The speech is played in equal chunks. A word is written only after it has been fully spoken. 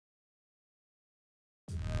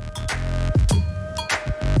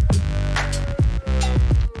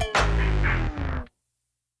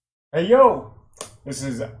Hey yo! This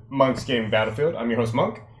is Monk's Game Battlefield. I'm your host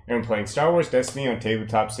Monk, and I'm playing Star Wars Destiny on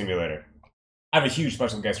Tabletop Simulator. I have a huge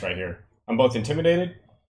special guest right here. I'm both intimidated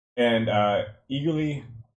and eagerly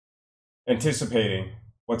anticipating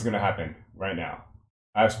what's going to happen right now.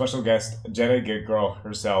 I have special guest JediGeekGirl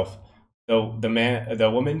herself, the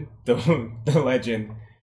woman, the legend,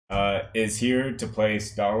 is here to play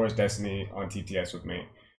Star Wars Destiny on TTS with me.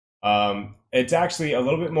 It's actually a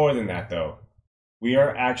little bit more than that, though. We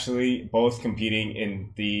are actually both competing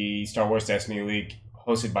in the Star Wars Destiny League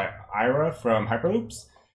hosted by Ira from Hyperloops.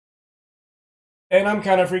 And I'm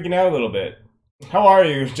kind of freaking out a little bit. How are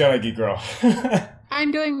you, Jedi Geek Girl?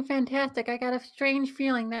 I'm doing fantastic. I got a strange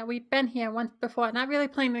feeling that we've been here once before. Not really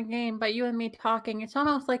playing the game, but you and me talking. It's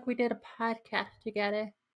almost like we did a podcast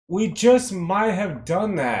together. We just might have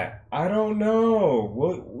done that. I don't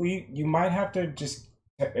know. You might have to just,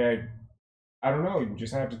 I don't know, you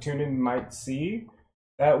just have to tune in and might see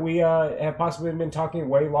that we have possibly been talking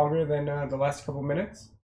way longer than the last couple minutes.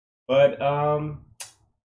 But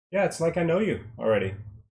yeah, it's like I know you already.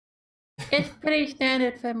 It's pretty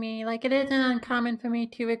standard for me. Like, it isn't uncommon for me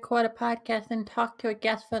to record a podcast and talk to a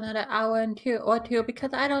guest for another hour and two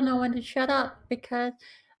because I don't know when to shut up because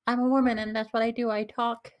I'm a woman and that's what I do. I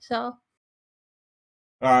talk. So,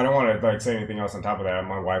 I don't want to like say anything else on top of that.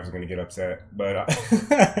 My wife's gonna get upset, but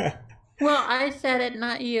well, I said it,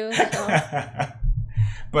 not you. So.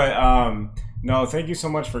 but no, thank you so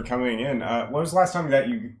much for coming in. When was the last time that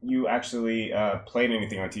you actually played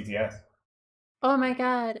anything on TTS? Oh my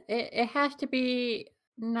god, it has to be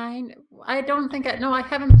 9. I don't think no, I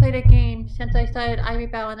haven't played a game since I started Ivy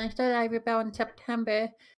Bell, and I started Ivy Bell in September.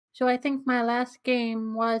 So I think my last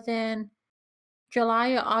game was in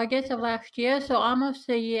July or August of last year, so almost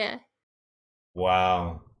a year.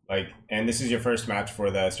 Wow, like, and this is your first match for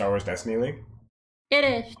the Star Wars Destiny League? It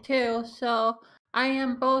is too, so I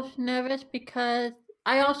am both nervous because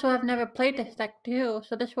I also have never played this deck too,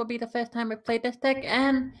 so this will be the first time I played this deck,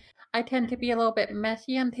 and I tend to be a little bit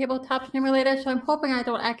messy on Tabletop Simulator, so I'm hoping I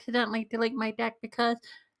don't accidentally delete my deck because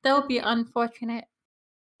that would be unfortunate.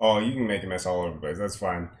 Oh, you can make a mess all over the place. That's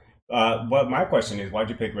fine. But my question is, why'd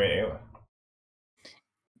you pick Ray Ayla?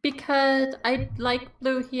 Because I like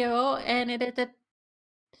Blue Hero, and it is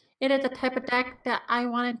a type of deck that I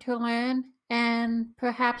wanted to learn and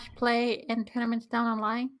perhaps play in tournaments down the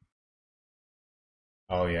line.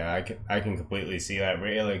 Oh yeah, I can completely see that.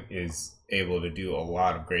 Ray Ayla is able to do a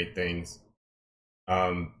lot of great things.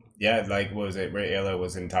 Yeah, like what was it? Ray Ayla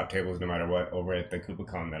was in top tables no matter what over at the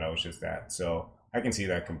KupaCon that I was just at, so I can see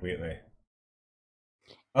that completely. It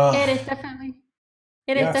Uh is definitely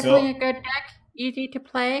It is yeah, definitely a so good deck, easy to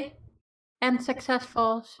play, and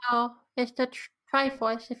successful. So it's the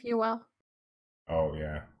Triforce, if you will. oh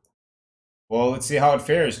yeah. Well, let's see how it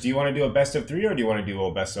fares. Do you want to do a best of three or do you want to do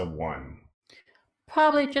a best of one?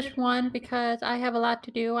 Probably just one because I have a lot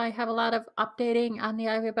to do. I have a lot of updating on the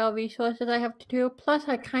Ivy Bell resources I have to do. Plus,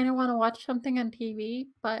 I kind of want to watch something on TV,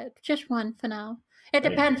 but just one for now. It Hey,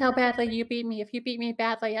 depends how badly you beat me. If you beat me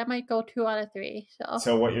badly, I might go 2 out of 3. So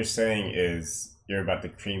so what you're saying is you're about to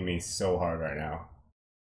cream me so hard right now.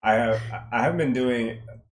 I haven't been doing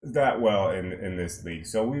that well in this league,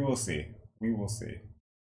 so we will see. We will see.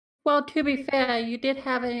 well, to be fair, you did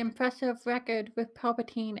have an impressive record with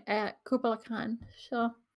Palpatine at Kubla Khan.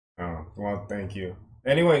 So Oh, well, thank you.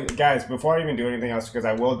 Anyway, guys, before I even do anything else, because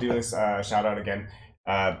I will do this shout out again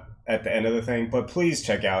at the end of the thing, but please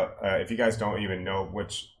check out if you guys don't even know,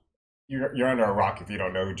 which you're under a rock if you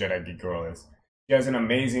don't know who Jedi Geek Girl is. She has an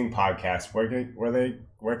amazing podcast.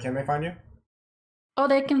 Where can they find you? oh,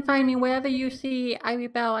 they can find me wherever you see Ivy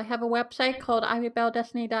Bell. I have a website called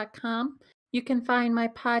ivybelldestiny.com. You can find my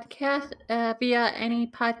podcast via any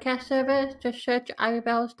podcast service. Just search Ivy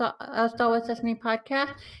Bell Star Wars Destiny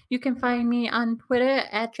podcast. You can find me on Twitter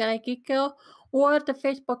at JediGeekGirl or the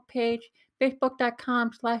Facebook page,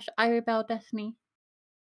 facebook.com/IvyBellDestiny.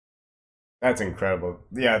 That's incredible.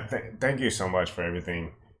 Yeah, thank you so much for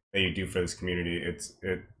everything that you do for this community. It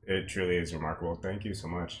truly is remarkable. Thank you so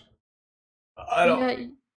much. I don't. Yeah,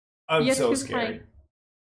 I'm you're so too kind.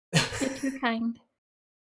 scared. You're too kind.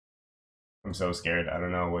 I'm so scared. I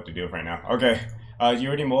don't know what to do right now. Okay. You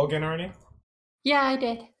already mulligan already? Yeah, I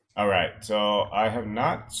did. All right. So I have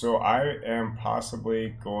not. So I am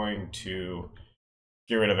possibly going to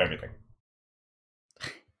get rid of everything.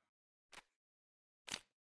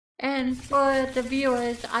 And for the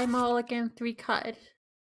viewers, I mulligan 3 cards.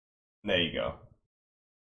 There you go.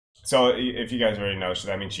 So if you guys already know, so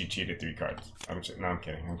that means she cheated 3 cards. No, I'm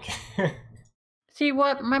kidding. I'm kidding. See,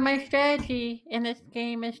 what my strategy in this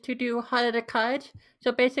game is to do harder the cards.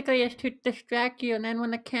 So basically, it's to distract you, and then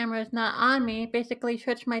when the camera is not on me, basically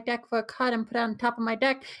search my deck for a card and put it on top of my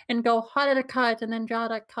deck, and go harder the cards, and then draw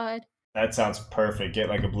that card. That sounds perfect. Get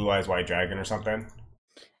like a Blue Eyes White Dragon or something.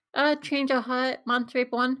 Change of Heart, Monster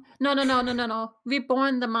Reborn. No.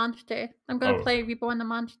 Reborn the Monster. I'm gonna play Reborn the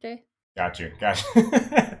Monster. Got you.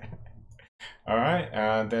 All right,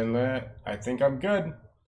 then I think I'm good.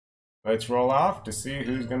 Let's roll off to see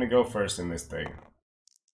who's gonna go first in this thing.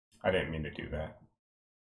 I didn't mean to do that.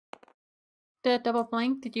 The double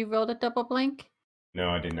blank? Did you roll the double blank? No,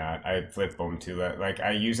 I did not. I flip them to that. Like,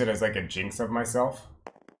 I use it as like a jinx of myself.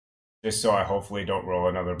 Just so I hopefully don't roll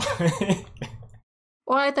another blank.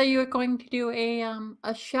 Well, I thought you were going to do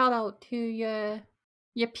a shout out to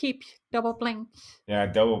your peeps, double blanks. Yeah,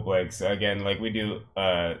 double blanks. Again, like we do,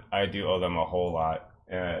 I do owe them a whole lot.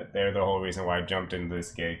 They're the whole reason why I jumped into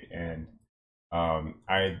this gig, and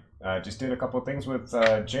I just did a couple things with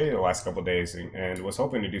Jay the last couple days, and was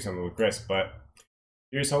hoping to do something with Chris, but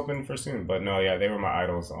here's hoping for soon. But no, yeah, they were my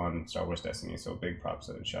idols on Star Wars Destiny, so big props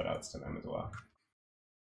and shout outs to them as well.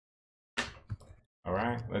 All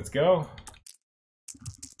right, let's go.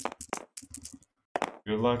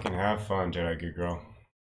 Good luck and have fun, JediGeekGirl.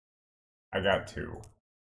 I got 2.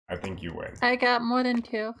 I think you win. I got more than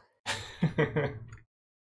 2.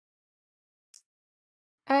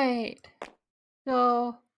 Alright.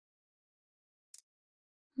 So...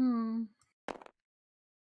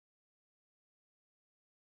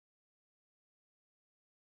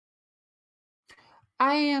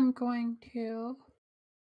 I am going to...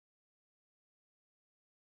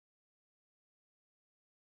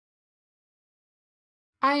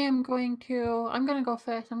 I'm gonna go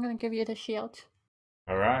first. I'm gonna give you the shield.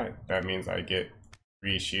 Alright, that means I get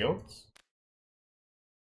 3 shields.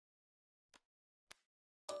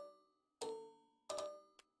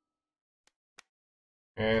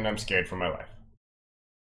 And I'm scared for my life.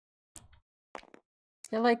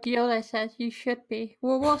 You're like Yoda says you should be.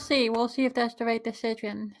 Well, we'll see. We'll see if that's the right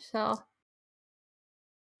decision. So,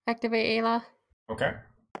 activate Ayla. Okay.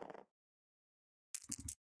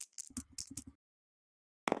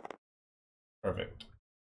 Perfect.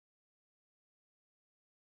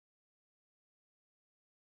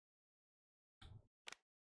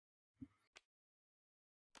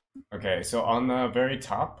 Okay, so on the very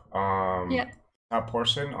top, top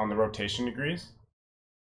portion on the rotation degrees.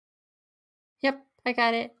 Yep, I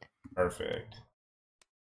got it. Perfect.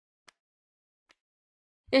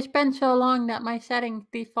 It's been so long that my setting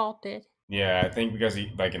defaulted. Yeah, I think because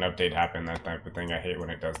like an update happened, that type of thing. I hate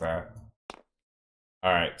when it does that.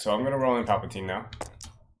 All right, so I'm gonna roll in Palpatine now.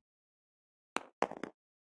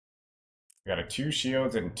 Got a 2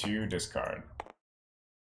 shields and 2 discard.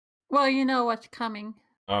 Well, you know what's coming.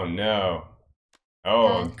 Oh no.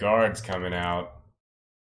 Oh, guard's coming out.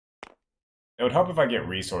 It would help if I get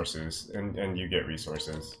resources and you get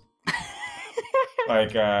resources.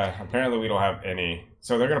 Like, apparently we don't have any.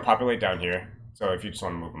 So they're gonna populate down here. So if you just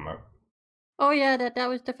want to move them up. Oh yeah, that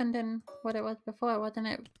was different than what it was before, wasn't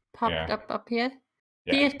it? Popped up here.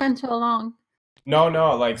 Yeah. It's been so long. No,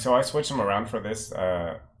 like so I switched them around for this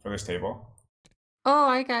table. Oh,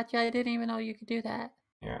 I got you. I didn't even know you could do that.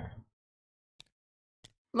 Yeah.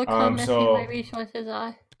 Look how messy my resources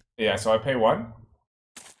are. Yeah, so I pay 1.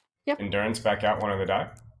 Yep. Endurance, back out 1 of the die.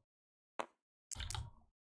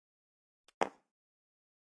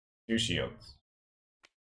 2 shields.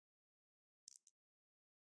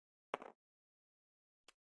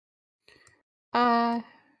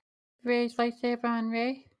 Ray's lightsaber on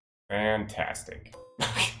Ray. Fantastic.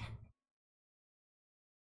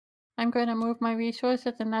 I'm going to move my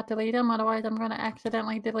resources and not delete them, otherwise I'm going to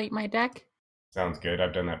accidentally delete my deck. Sounds good.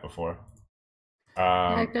 I've done that before.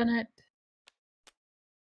 I've done it.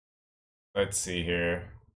 Let's see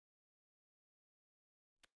here.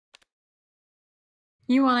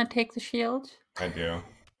 You want to take the shield? I do.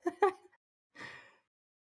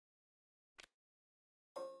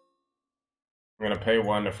 I'm gonna pay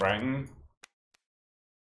 1 to frighten.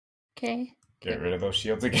 Okay. Get rid of those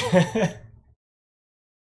shields again.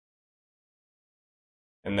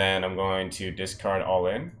 And then I'm going to discard all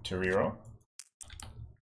in to reroll.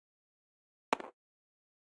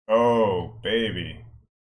 Oh, baby.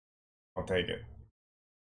 I'll take it.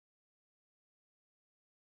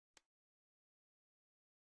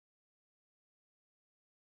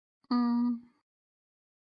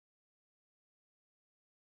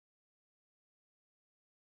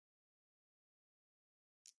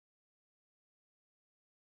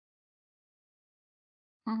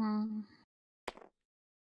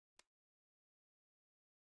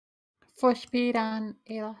 For speed on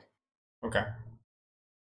Ayla. Okay.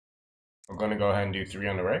 We're going to go ahead and do 3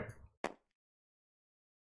 on the Ray.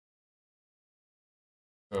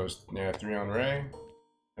 So yeah, 3 on Ray,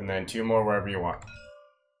 and then 2 more wherever you want.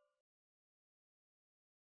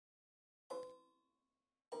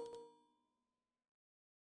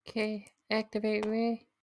 Okay, activate Ray.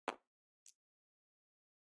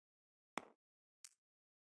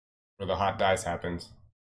 Where the hot dice happens.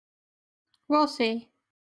 We'll see.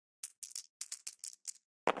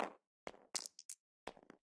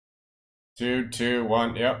 Two, two,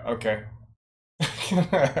 one. Yep, okay.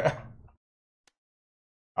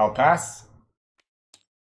 I'll pass.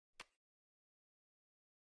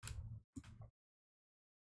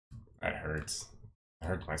 That hurts. That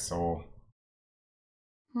hurts my soul.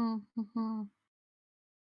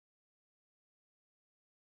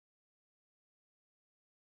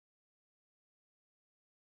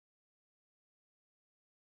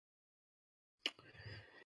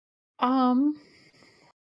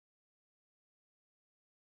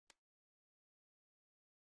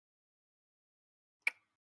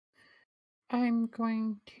 I'm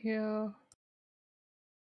going to...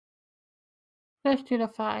 Let's do the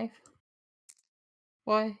 5.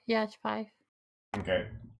 Boy, yeah, it's 5. Okay,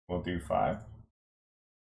 we'll do 5.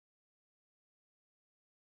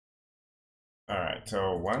 Alright,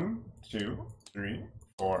 so 1, 2, 3,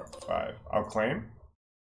 4, 5. I'll claim.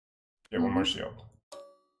 Get 1 more shield.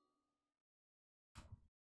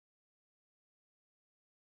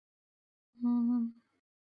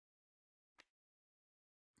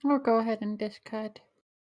 I'll go ahead and discard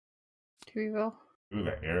to reroll. Ooh,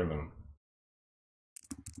 the heirloom.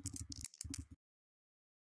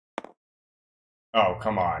 Oh,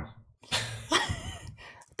 come on.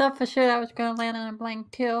 Thought for sure I was going to land on a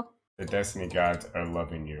blank too. The Destiny gods are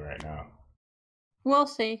loving you right now. We'll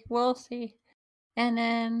see. We'll see. And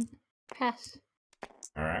then pass.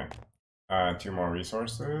 Alright. 2 more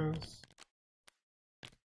resources.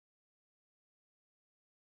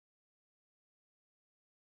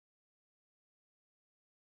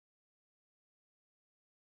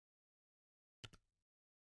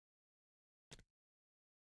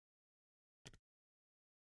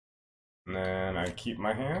 And then I keep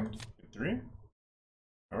my hand. 3.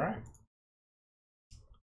 Alright.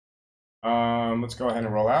 Let's go ahead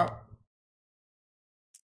and roll out.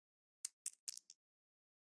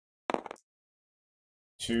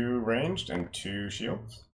 Two ranged and 2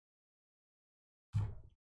 shields.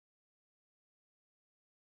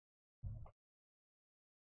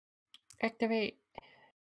 Activate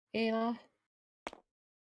Ayla.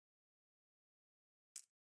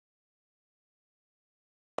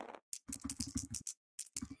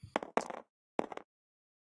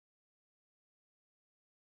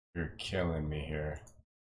 You're killing me here.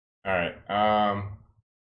 Alright, I'll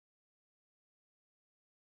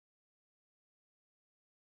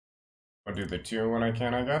do the 2 when I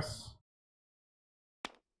can, I guess.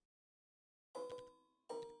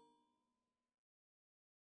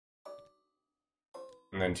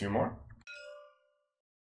 And then 2 more.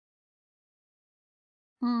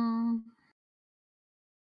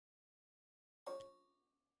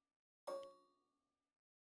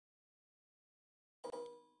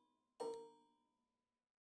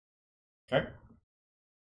 Okay.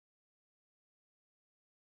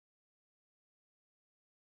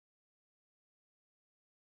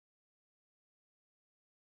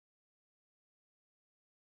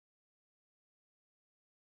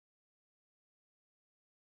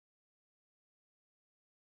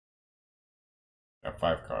 Got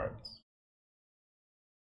 5 cards.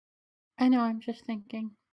 I know, I'm just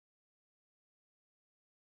thinking.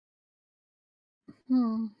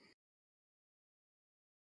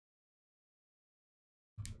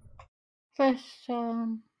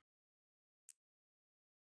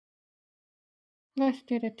 Let's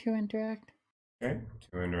do the 2 interact. Okay,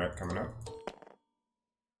 2 indirect coming up.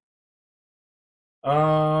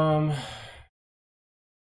 Run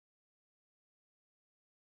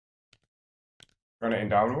it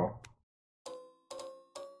Indomitable.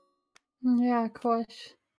 Yeah, of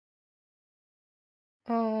course.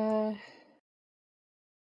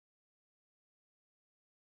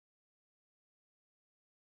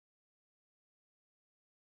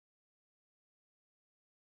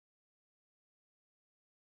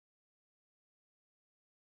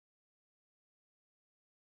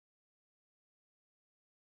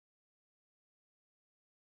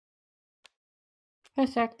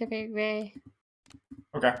 Let's activate Ray.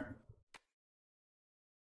 Okay.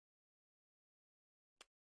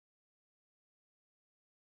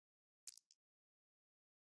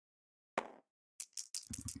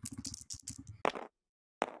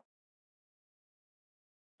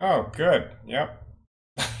 Oh, good. Yep.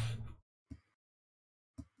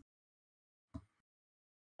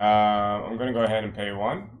 I'm going to go ahead and pay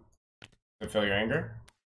 1 to fill your anger.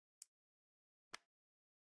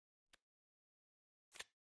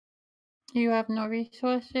 You have no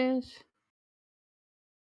resources.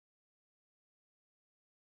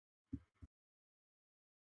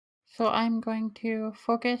 So I'm going to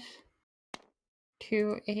focus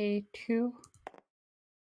to a 2.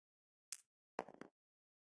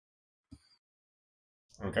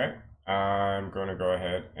 Okay. I'm going to go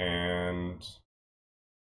ahead and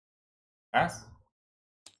pass.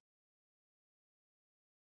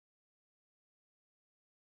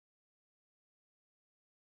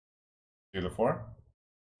 Do the 4.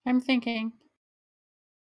 I'm thinking.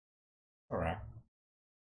 All right.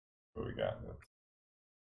 What we got?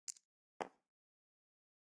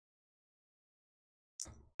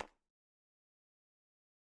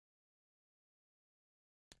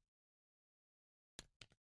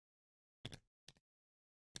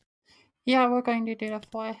 Yeah, we're going to do the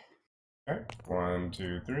 4. Okay. 1,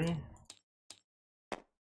 2, 3,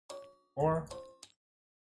 4.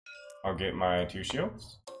 I'll get my 2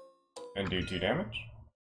 shields and do 2 damage.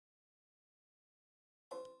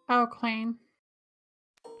 I'll claim.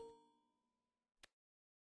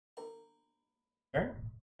 Okay.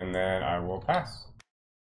 And then I will pass.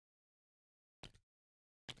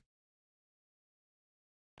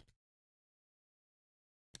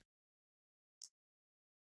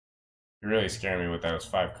 You really scare me with those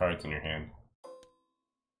 5 cards in your hand.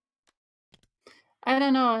 I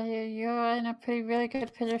don't know. You're in a really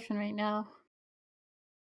good position right now.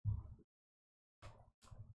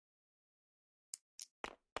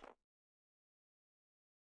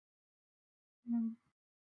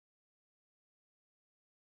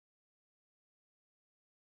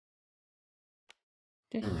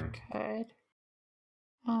 Discard.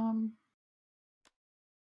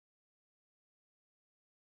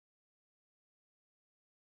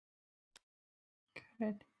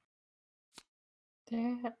 Good.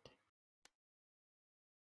 That.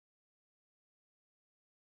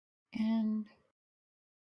 And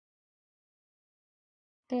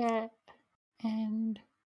that. And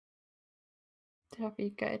that'll be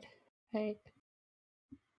good. Right.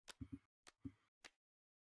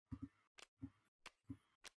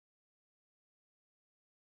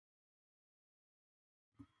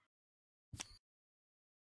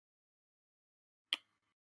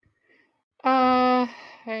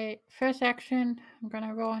 Right. First action, I'm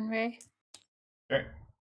gonna roll on Ray. Okay.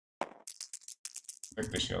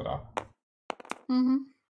 Pick the shield off. Mm-hmm.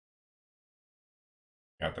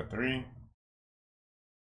 Got the 3.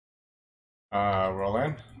 Roll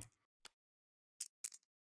in.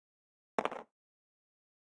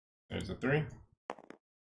 There's a 3.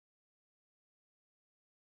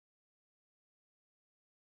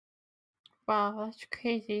 Wow, that's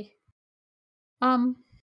crazy.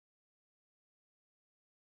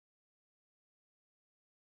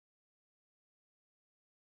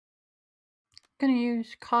 Gonna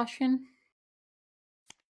use caution.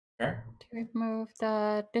 Okay. To remove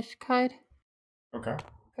the discard. Okay.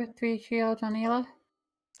 Put 3 shields on Ela.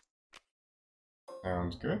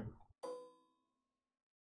 Sounds good.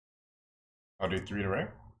 I'll do 3 to Ray.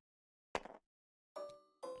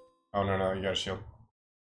 Oh, no, you got a shield.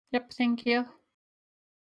 Yep, thank you.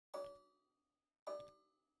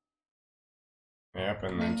 Yep,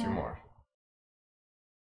 and then 2 more.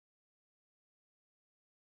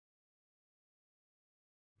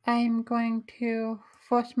 I'm going to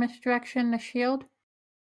force misdirection the shield.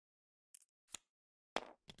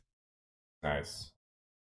 Nice.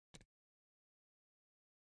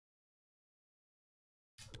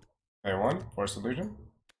 Play 1, Force Illusion.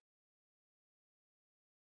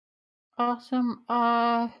 Awesome.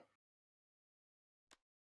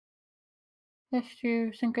 Let's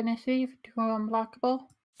do synchronicity to unblockable.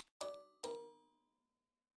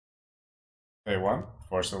 Play 1,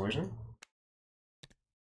 Force Illusion.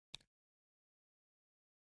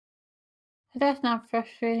 That's not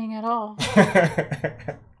frustrating at all.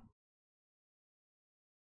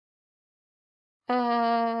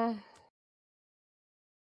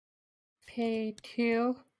 Pay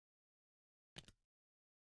 2.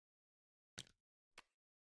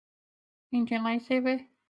 Ancient lightsaber.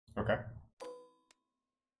 Okay.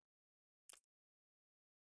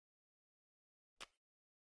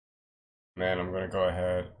 Then I'm going to go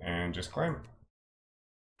ahead and just claim.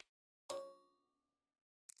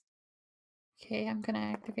 Okay, I'm gonna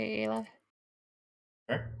activate Ayla.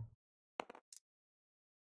 Okay.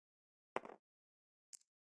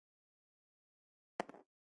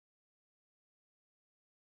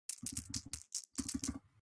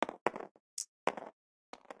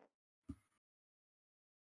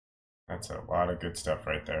 That's a lot of good stuff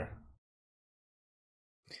right there.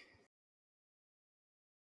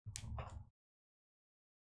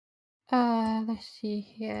 Let's see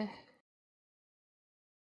here.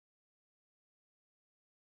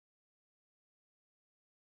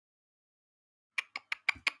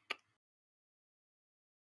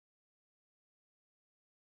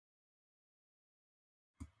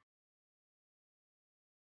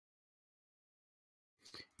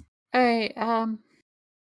 Alright,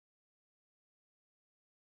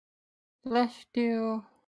 let's do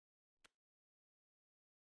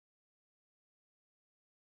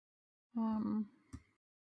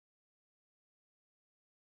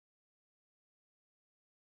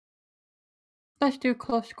let's do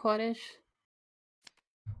close quarters.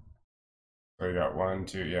 So you got 1,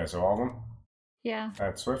 2, yeah, so all of them? Yeah.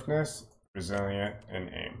 That's swiftness, resilient, and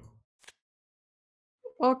aim.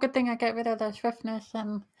 Well, good thing I got rid of the swiftness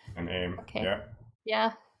and aim, okay. yeah.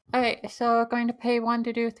 Yeah. Alright, so we're going to pay 1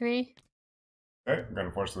 to do 3. Okay, I'm going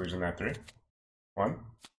to force illusion that 3. 1,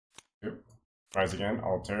 2, rise again,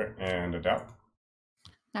 alter, and adapt.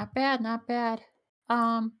 Not bad, not bad.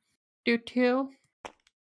 Do 2.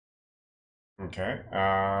 Okay,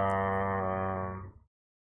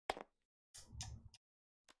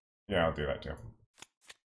 yeah, I'll do that too.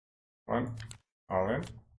 1, all in,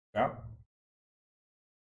 adapt.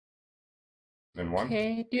 Then 1.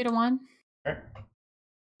 Okay, do the 1. Okay.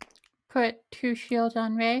 Put 2 shields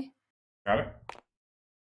on Ray. Got it.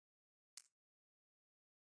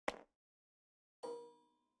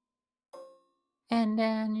 And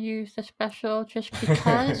then use the special just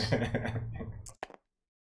because.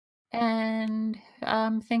 And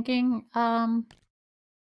I'm thinking, 5,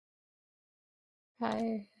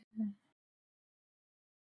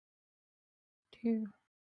 2.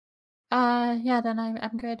 Yeah, then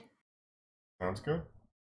I'm good. Sounds good.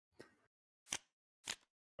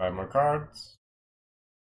 5 more cards.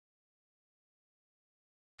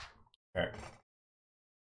 Okay.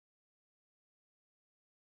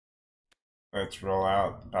 Let's roll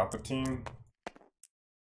out Palpatine.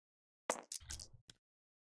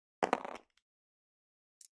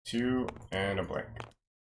 Two and a blank.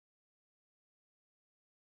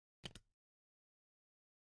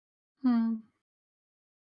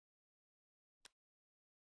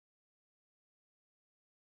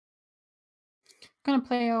 Gonna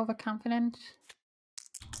play overconfidence.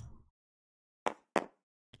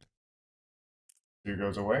 2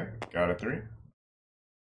 goes away. Got a 3.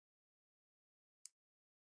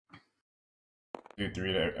 Do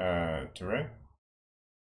 3 to Ray.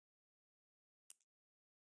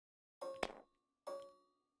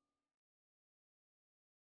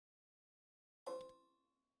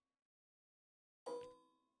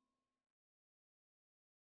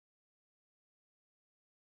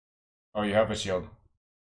 Oh, you have a shield.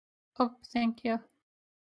 Oh, thank you.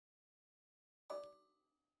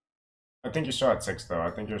 I think you're still at 6 though.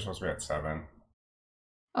 I think you're supposed to be at 7.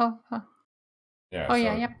 Oh, Yeah. oh so,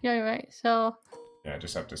 yeah, yep, you're right. So yeah,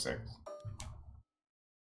 just up to 6.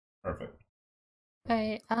 Perfect.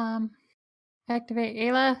 Alright, activate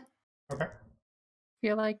Ayla. Okay.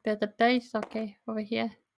 Feel like there's a dice. Okay, over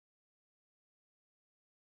here.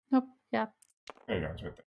 Nope, yeah. There you go, it's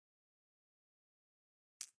right there.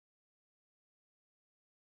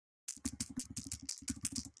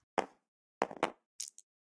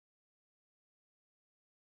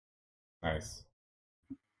 Nice.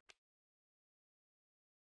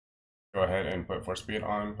 Go ahead and put force speed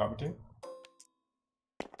on Palpatine.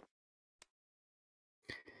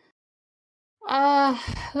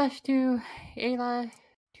 Let's do Ayla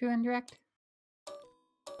 2 indirect.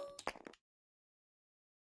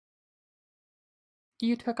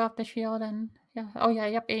 You took off the shield and yeah. Oh yeah,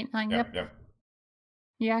 yep, 8, 9, yep. Yep.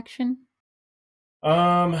 Reaction.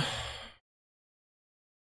 Another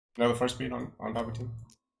force speed on Palpatine.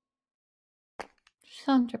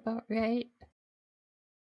 Sounds about right.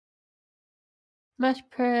 Let's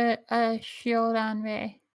put a shield on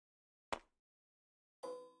Ray.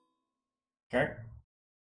 Okay.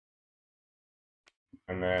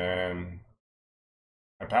 And then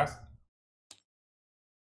I pass.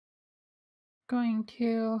 Going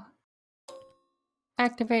to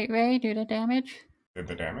activate Ray, do the damage. Did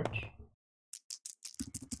the damage.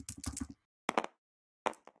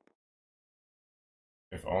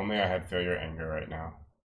 If only I had Feel Your Anger right now.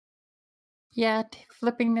 Yeah,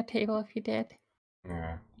 flipping the table if you did.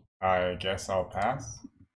 Yeah. I guess I'll pass.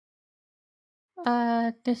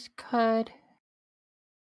 Discard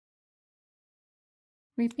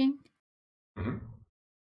Weeping. Mm-hmm.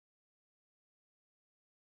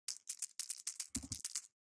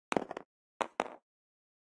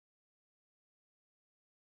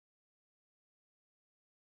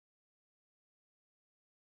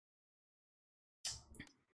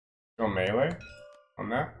 Go melee on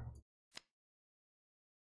that.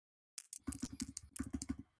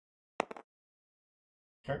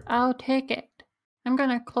 Okay. I'll take it. I'm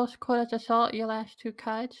gonna close quarters assault your last 2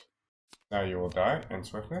 cards. Now you will die in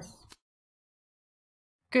swiftness.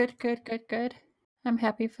 Good, good, good, good. I'm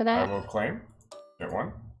happy for I that. will claim. Get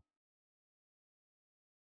 1.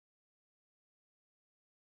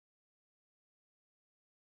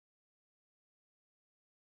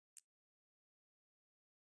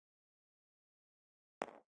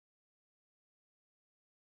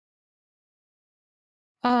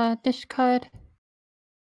 Discard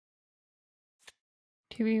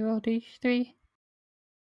to reroll these 3.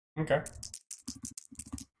 Okay.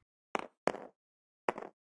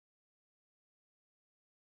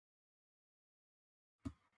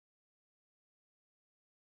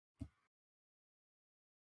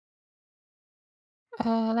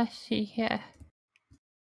 Let's see here.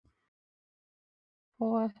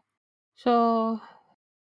 4. So,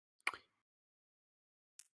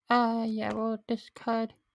 yeah, we'll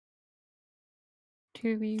discard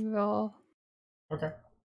to reroll Okay.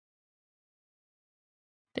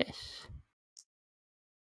 this.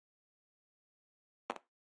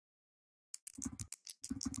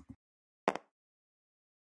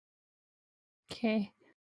 Okay.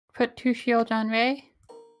 Put 2 shields on Ray.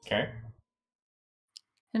 Okay.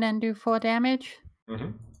 And then do 4 damage.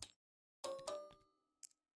 Mm-hmm.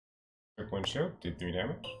 Took 1 shield, did 3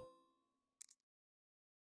 damage.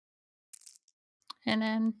 And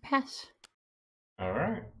then pass.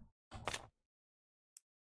 Alright.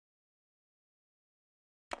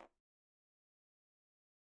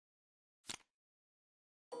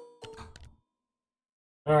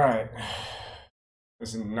 Alright.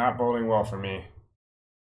 This is not boding well for me.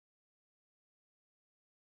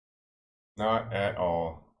 Not at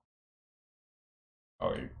all.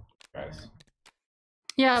 Oh, you guys.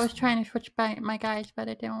 Yeah, I was trying to switch by my guys, but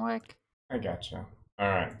it didn't work. I gotcha.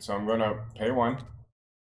 Alright, so I'm gonna pay 1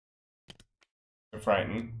 to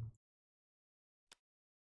frighten.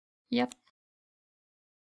 Yep.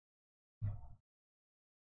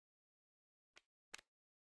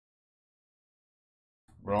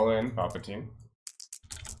 Roll in Palpatine.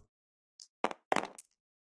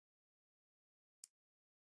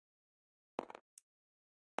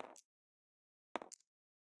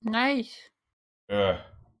 Nice. Ugh.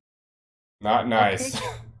 Not nice. Okay.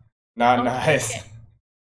 Not I'll nice. take it.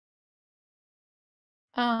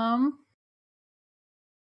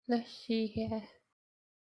 Let's see here.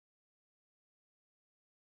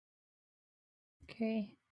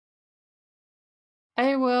 Okay.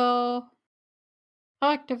 I will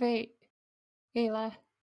activate Ayla.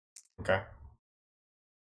 Okay.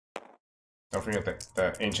 Don't forget that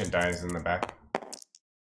the ancient die is in the back.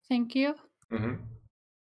 Thank you. Mm-hmm.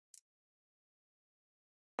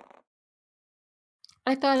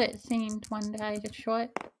 I thought it seemed 1 die just short.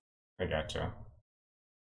 I gotcha.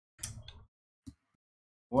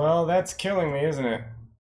 Well, that's killing me, isn't it?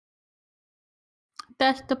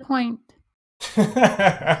 That's the point.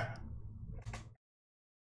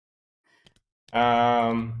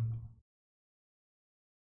 um.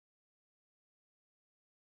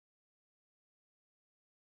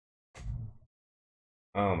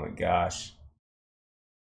 Oh my gosh.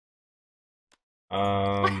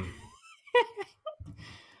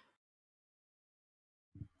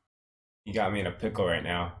 You got me in a pickle right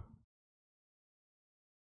now.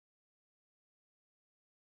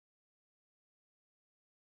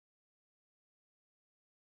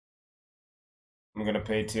 I'm gonna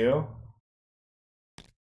pay 2.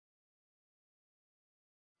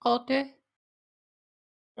 Alter.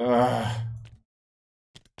 Ugh.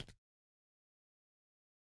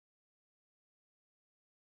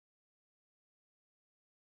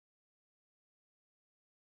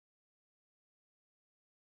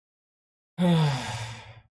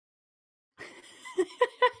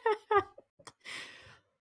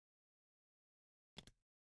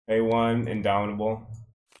 Pay 1, Indomitable.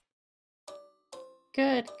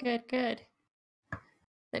 Good, good, good.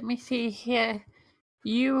 Let me see here.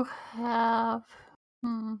 You have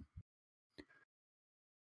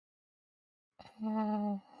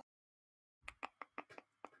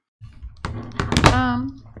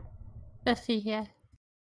let's see here.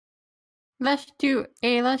 Let's do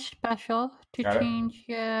Ayla special to Got it? change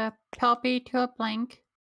your Palpy to a blank,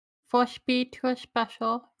 Force Speed to a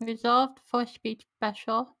special, Resolved Force Speed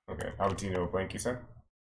special. Okay, Palpatine to a blank, you said?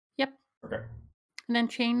 Yep. Okay. And then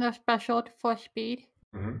change the special to Force Speed.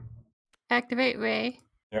 Mm-hmm. Activate Ray.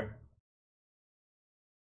 Yep.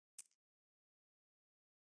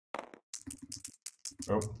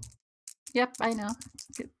 Oh. Yep, I know.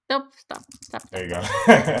 Stop. There you go.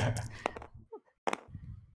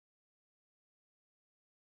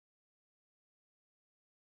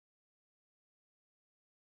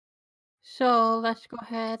 So let's go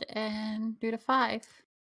ahead and do the 5.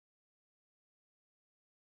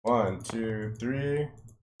 1, 2, 3,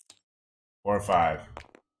 4, 5.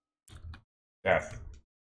 Death.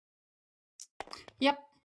 Yep.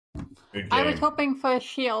 Good game. I was hoping for a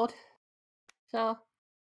shield. So.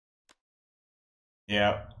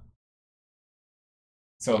 Yeah.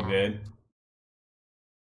 So yeah. good.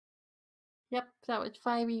 Yep, that was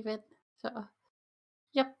 5 even. So.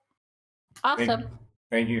 Yep. Awesome.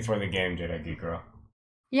 Thank you for the game, JediGeekGirl.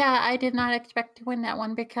 Yeah, I did not expect to win that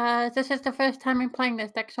one because this is the first time I'm playing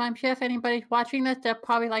this deck. So I'm sure if anybody's watching this, they're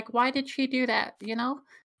probably like, "Why did she do that?" You know.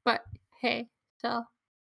 But hey, so.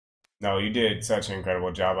 No, you did such an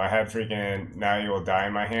incredible job. I had freaking Now You Will Die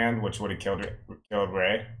in my hand, which would have killed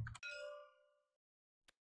Ray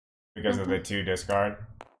because of the 2 discard.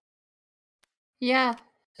 Yeah.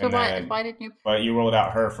 So why didn't you? But you rolled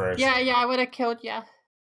out her first. Yeah, I would have killed you.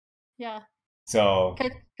 Yeah. So.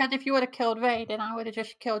 Because if you would have killed Ray, then I would have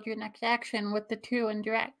just killed your next action with the 2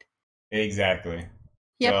 indirect. Exactly.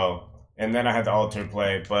 Yep. So, and then I had to alter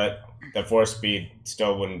play, but the 4 speed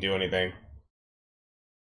still wouldn't do anything.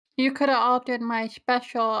 You could have altered my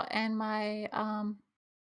special and my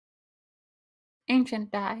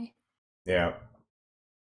ancient die. Yeah.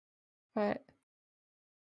 But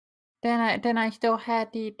then I still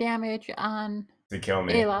had the damage on To kill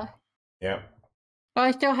me. Ayla. Yep. Well,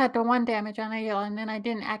 I still had the 1 damage on Ayla, and then I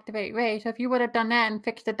didn't activate Ray. So if you would have done that and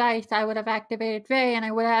fixed the dice, I would have activated Ray, and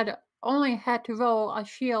I would have only had to roll a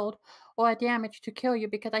shield or a damage to kill you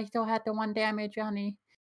because I still had the 1 damage on the.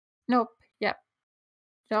 Nope. Yep.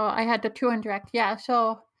 So I had the 2 indirect. Yeah.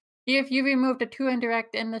 So if you removed the 2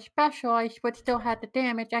 indirect in the special, I would still have the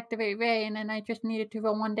damage, activate Ray, and then I just needed to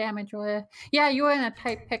roll 1 damage. Or yeah, you were in a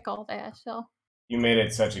tight pickle there. So. You made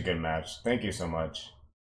it such a good match. Thank you so much.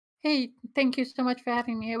 Hey, thank you so much for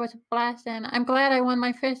having me. It was a blast, and I'm glad I won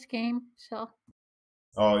my first game. So.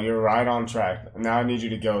 Oh, you're right on track. Now I need you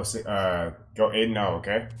to go 8-0,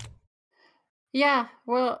 okay? Yeah,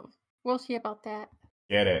 we'll see about that.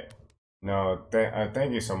 Get it. No,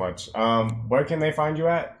 thank you so much. Where can they find you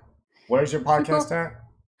at? Where's your podcast at?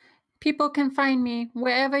 People can find me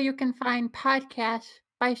wherever you can find podcasts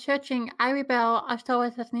by searching I Rebel or Star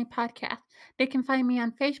Wars Destiny Podcast. They can find me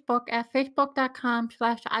on Facebook at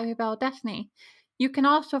facebook.com/irebeldestiny. You can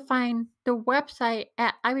also find the website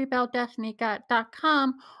at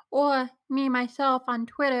irebeldestiny.com or me myself on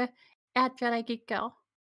Twitter at JediGeekGirl.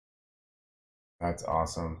 That's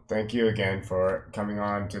awesome. Thank you again for coming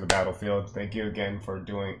on to the battlefield. Thank you again for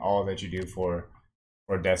doing all that you do for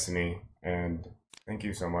Destiny. And thank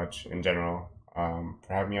you so much in general for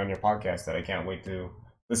having me on your podcast that I can't wait to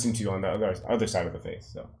listen to on the other side of the face.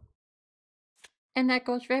 So. And that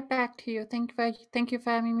goes right back to you. Thank you for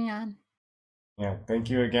having me on. Yeah, thank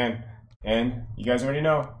you again. And you guys already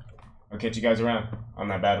know. I'll catch you guys around on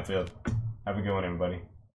that battlefield. Have a good one, everybody.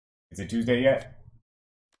 Is it Tuesday yet?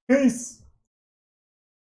 Peace!